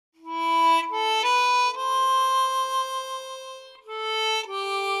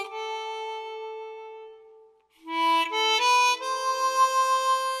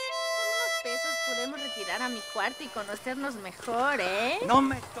cuarto y conocernos mejor, ¿eh? No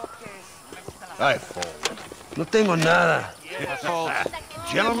me toques. Ay, Fold. No tengo nada. Fold.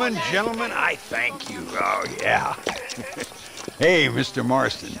 Gentlemen, I thank you. Oh, yeah. Hey, Mr.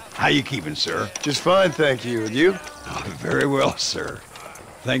 Marston. How you keeping, sir? Just fine, thank you. And you? Oh, very well, sir.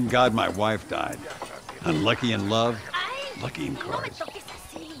 Thank God my wife died. Unlucky in love, lucky in cards.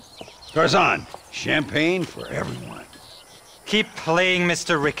 Garzon, champagne for everyone. Keep playing,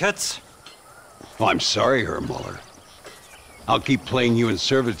 Mr. Ricketts. Oh, I'm sorry, Herr Muller. I'll keep playing you in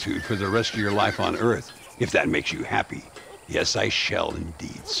servitude for the rest of your life on Earth, if that makes you happy. Yes, I shall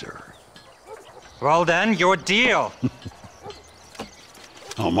indeed, sir. Well then, your deal.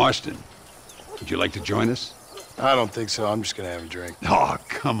 Oh, Marston, would you like to join us? I don't think so. I'm just gonna have a drink. Oh,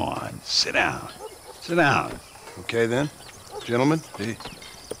 come on. Sit down. Sit down. Okay, then. Gentlemen? Hey.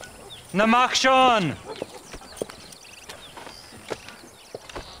 Na mach schon!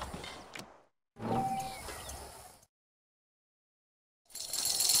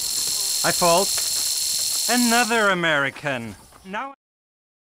 I fault. Another American. Now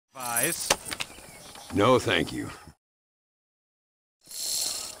advice. No, thank you.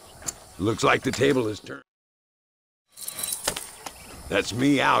 Looks like the table is turned. That's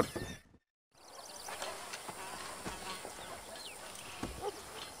me out.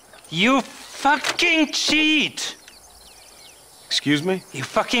 You fucking cheat! Excuse me? You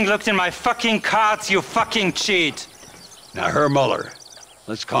fucking looked in my fucking cards, you fucking cheat! Now, Herr Muller,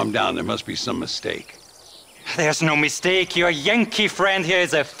 let's calm down. There must be some mistake. There's no mistake. Your Yankee friend here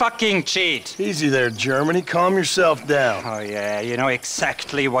is a fucking cheat. Easy there, Germany. Calm yourself down. Oh yeah, you know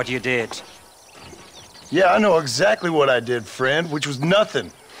exactly what you did. Yeah, I know exactly what I did, friend, which was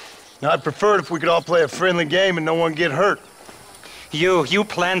nothing. Now, I'd prefer it if we could all play a friendly game and no one get hurt. You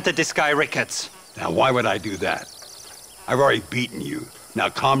planted this guy Ricketts. Now, why would I do that? I've already beaten you. Now,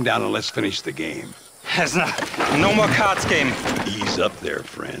 calm down and let's finish the game. There's no more cards game. Ease up there,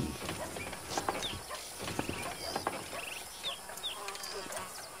 friend.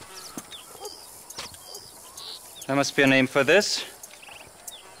 There must be a name for this.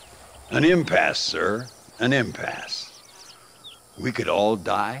 An impasse, sir. An impasse. We could all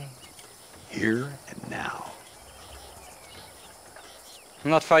die, here and now. I'm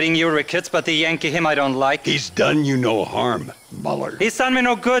not fighting you, Ricketts, but the Yankee him I don't like. He's done you no harm, Muller. He's done me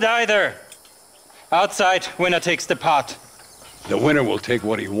no good either. Outside, winner takes the pot. The winner will take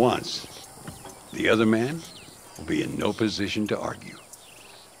what he wants. The other man will be in no position to argue.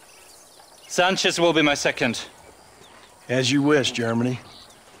 Sanchez will be my second. As you wish, Germany.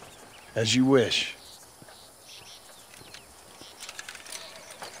 As you wish.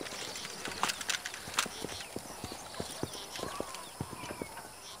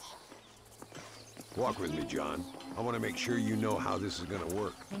 Walk with me, John. I want to make sure you know how this is going to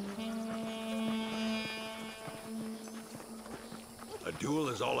work. A duel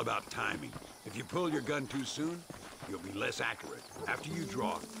is all about timing. If you pull your gun too soon, you'll be less accurate. After you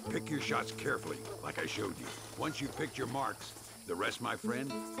draw, pick your shots carefully, like I showed you. Once you've picked your marks, the rest, my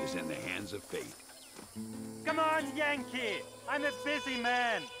friend, is in the hands of fate. Come on, Yankee! I'm a busy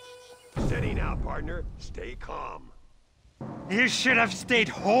man! Steady now, partner. Stay calm. You should have stayed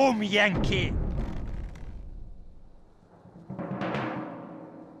home, Yankee!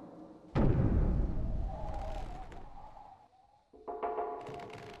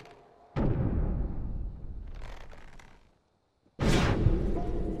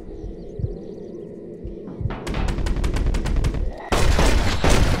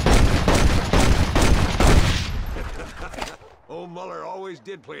 Muller always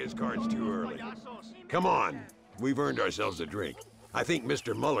did play his cards too early. Come on, we've earned ourselves a drink. I think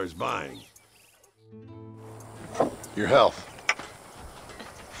Mr. Muller's buying. Your health.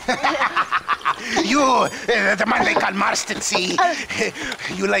 You, the man they call Marston, see?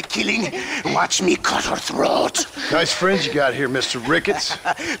 You like killing? Watch me cut her throat. Nice friends you got here, Mr. Ricketts.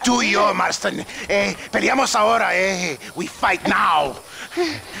 Tú y yo, Marston. Peleamos ahora, We fight now.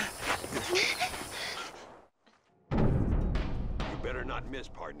 Not miss,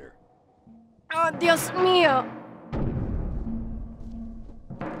 partner. Oh, Dios mío.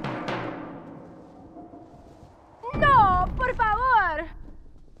 No, por favor.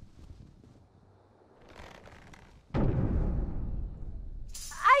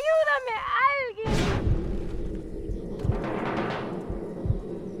 Ayúdame, alguien.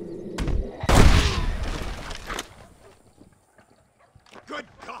 Good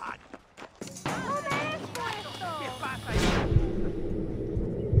God.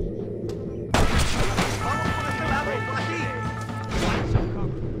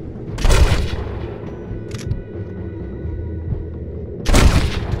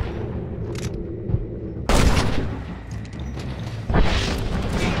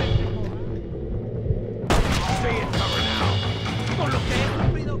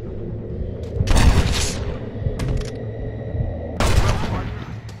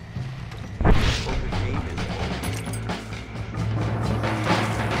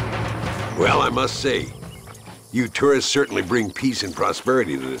 Well, I must say, you tourists certainly bring peace and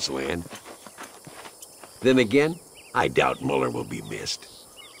prosperity to this land. Then again, I doubt Muller will be missed.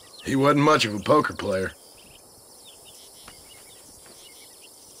 He wasn't much of a poker player.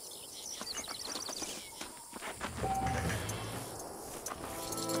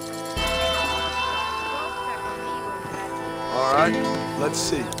 All right, let's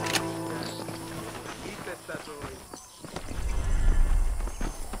see.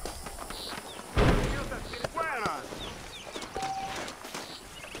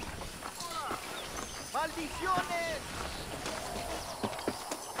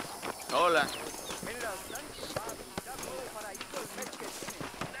 Hola.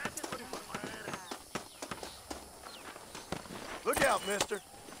 Look out, mister.